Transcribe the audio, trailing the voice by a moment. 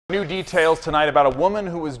New details tonight about a woman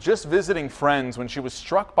who was just visiting friends when she was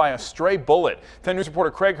struck by a stray bullet. 10 News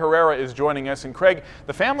reporter Craig Herrera is joining us. And Craig,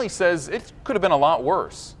 the family says it could have been a lot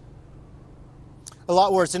worse. A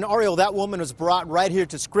lot worse. And Ariel, that woman was brought right here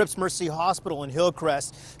to Scripps Mercy Hospital in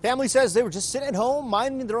Hillcrest. Family says they were just sitting at home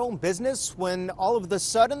minding their own business when all of a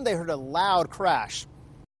sudden they heard a loud crash.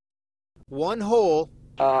 One hole.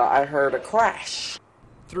 I heard a crash.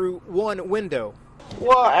 Through one window.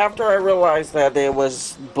 Well, after I realized that there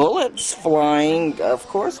was bullets flying, of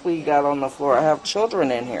course we got on the floor. I have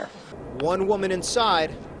children in here. One woman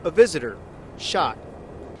inside, a visitor, shot.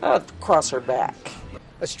 Across her back.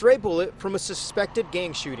 A stray bullet from a suspected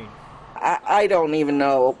gang shooting. I don't even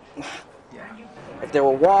know if they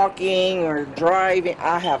were walking or driving.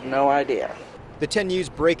 I have no idea. The 10 News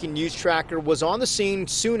breaking news tracker was on the scene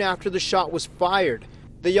soon after the shot was fired.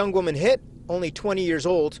 The young woman hit, only 20 years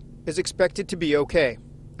old, is expected to be okay.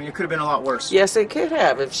 It could have been a lot worse. Yes, it could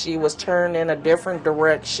have. If she was turned in a different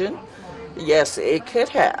direction, yes, it could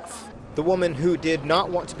have. The woman, who did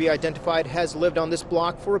not want to be identified, has lived on this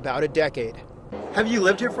block for about a decade. Have you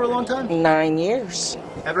lived here for a long time? 9 years.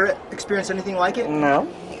 Ever experienced anything like it? No,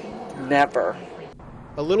 never.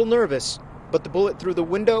 A little nervous, but the bullet through the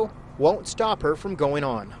window won't stop her from going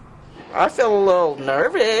on. I feel a little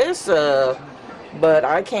nervous, but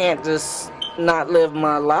I can't just not live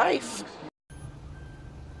my life.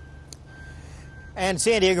 And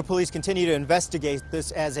San Diego police continue to investigate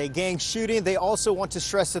this as a gang shooting. They also want to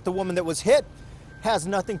stress that the woman that was hit has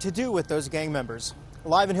nothing to do with those gang members.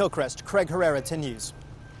 Live in Hillcrest, Craig Herrera, 10 News.